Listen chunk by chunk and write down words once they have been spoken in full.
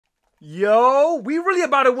Yo, we really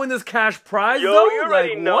about to win this cash prize, Yo, though? you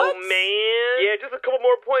already know, what? man. Yeah, just a couple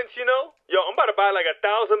more points, you know? Yo, I'm about to buy like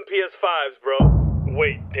 1,000 PS5s, bro.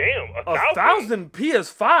 Wait, damn, 1,000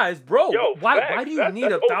 PS5s, bro. Yo, why facts. do you That's need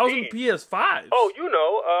 1,000 OD. PS5s? Oh,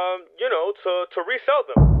 to resell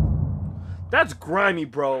them. That's grimy,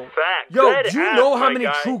 bro. Facts. Yo, Dead do you ass, know how my many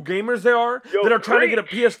guy. true gamers there are Yo, that are trying to get a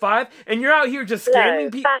preach. PS5 and you're out here just Low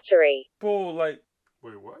scamming people? battery. Bro, like,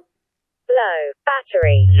 wait, what? Low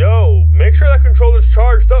battery. Yo, make sure that controller's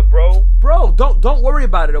charged up, bro. Bro, don't worry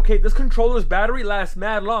about it, okay? This controller's battery lasts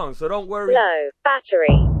mad long, so don't worry. Low battery.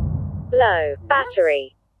 Low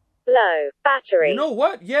battery. Low battery. You know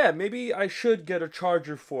what? Yeah, maybe I should get a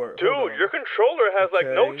charger for it. Dude, Hold on. your controller has like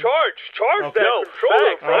no Okay. charge. Charge Okay. that Yo,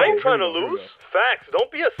 controller, facts. bro. I ain't Alright, trying to here we go, here we lose. Facts.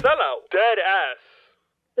 Don't be a sellout. Dead ass.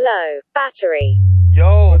 Low battery.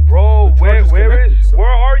 Yo, bro, the charger's connected, so- where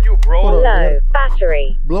are you, bro? Hold on. Low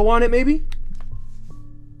battery. Blow on it, maybe?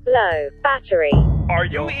 Low battery. Are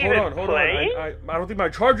Yo, you even hold playing? on. I don't think my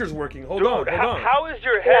charger's working. Hold Dude, on, hold on. how is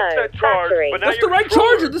your headset Low charged? battery. But now That's the your right controller-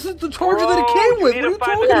 charger. This is the charger that it Bro, came with. you What are need you to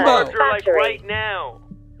find talking the about? charger, like Battery. right now.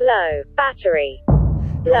 Low battery.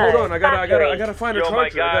 Yo, hold Low on, I battery. gotta find a Yo, my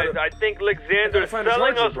charger. I guys, gotta- I think I Alexander's gotta find a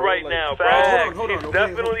selling charger, us bro. right Like, now. bro, hold Facts. on, hold on, He's okay,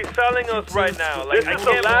 definitely selling us right now. Like, I This is can't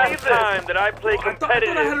the last believe this time that I play I thought I had a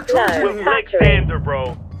competitive charger Low here. with Alexander,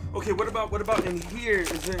 bro. Okay, what about in here? Is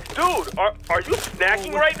there? Dude, are you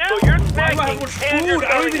snacking Oh, right now? So you're Why do I have snacking much and you're food?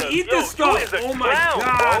 I don't selling even us. eat Yo, this stuff. you is a Oh my clown,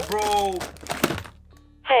 god, bro.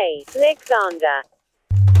 Hey, Alexander.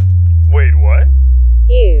 Wait, what?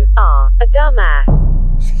 You are a dumbass.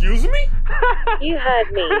 Excuse me? You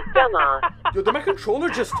heard me, dumbass. Yo, did my controller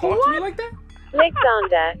just talk to me like that?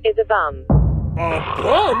 Alexander is a bum.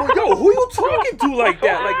 Bum? Yo, who you talking to like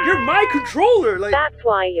that? Like, you're my controller. Like, That's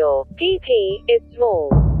why your PP is small.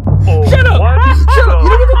 Oh, shut up! what? Shut up! You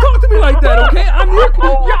don't even talk to me like that, okay? I'm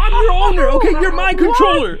your owner, okay? You're my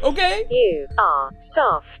controller, okay? You are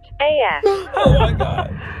soft AF. Oh my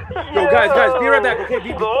god. Yo, guys, be right back, okay?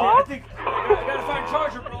 I think I gotta find a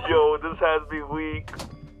charger, bro. Yo, this has me weak.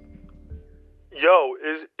 Yo,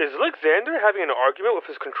 is Alexander having an argument with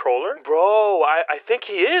his controller? Bro, I think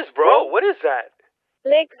he is, bro. What is that?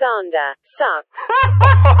 Alexander sucks.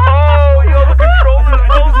 Oh, yo, the controller's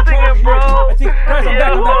roasting him, bro. I think, guys, I'm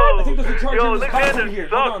back. I think there's a charger Yo, in this box Alexander in here.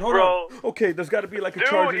 sucks, Hold on. Okay, there's gotta be like a Dude,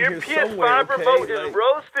 charger in your here PS5 somewhere, okay? remote is Like,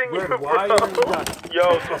 roasting you, where bro. wires got-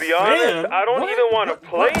 Yo, to be honest, Man, I don't what? even want to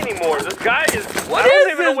play What? anymore. This guy is. What I don't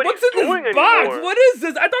is even this? know what What's he's in doing this box? anymore. What is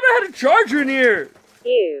this? I thought I had a charger in here.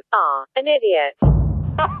 You are an idiot.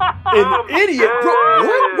 An idiot, bro.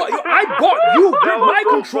 What? Yo, I bought you. That You're was my so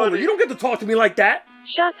controller. funny. You don't get to talk to me like that.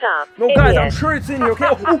 Shut up. No, idiot. guys, I'm sure it's in here. Okay.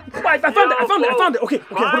 Oh, I found it. Okay.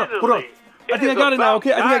 Hold on. Finally. I think I got it now.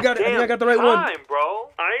 Okay. I think I got it. I think I got the right one. Time, bro.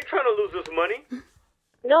 I ain't trying to lose this money.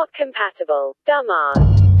 Not compatible,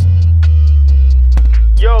 dumbass.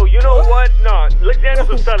 Yo, you know what? No, Alexander's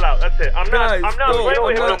a sellout. That's it. I'm Guys, not no, playing with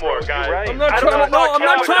I'm him not- no more, guys. I'm not I don't trying to- know if no, I I'm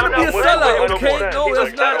not can, trying to but be a I'm not sellout, with him okay? more. No, He's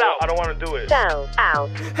that's a not- sellout. I don't want to do it. Sell out.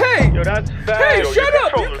 Hey. Yo, that's bad. Hey, Yo, shut your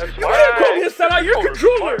up. You controller's can't call me a smart. sellout. You're a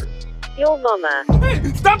controller. Your mama. Hey,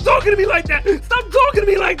 stop talking to me like that. Stop talking to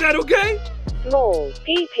me like that, okay? Small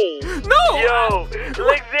PP. No. Yo,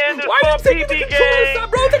 Alexander's Why small are you taking the BB controller? gang.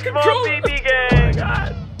 Stop, bro. The Small controller. BB gang.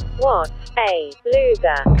 God. What a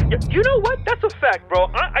loser. You know what? That's a fact, bro.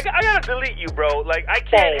 I gotta delete you, bro. Like, I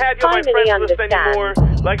can't They have you on my finally friends list understand. anymore.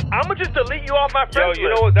 Like, I'ma just delete you off my friends you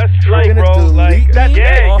list. know what? That's true, like, You're bro. gonna Like, delete that's me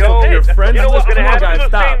it, off yo. of your friends You know list? what's Come gonna on, happen? guys, Do the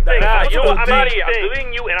stop. same thing. That's Nah, you know what? I'm OD. out of here. I'm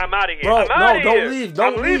deleting you and I'm out of here. Bro, I'm no, out of don't here. leave. Don't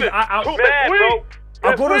I'm leave. leaving. I'll Too bad, bro.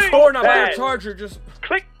 I'll go to the That's store and I'll buy a bad. charger. Just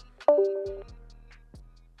Click.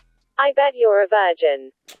 I bet you're a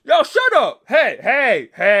virgin. yo, shut up.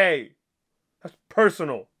 Hey. That's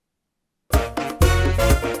personal.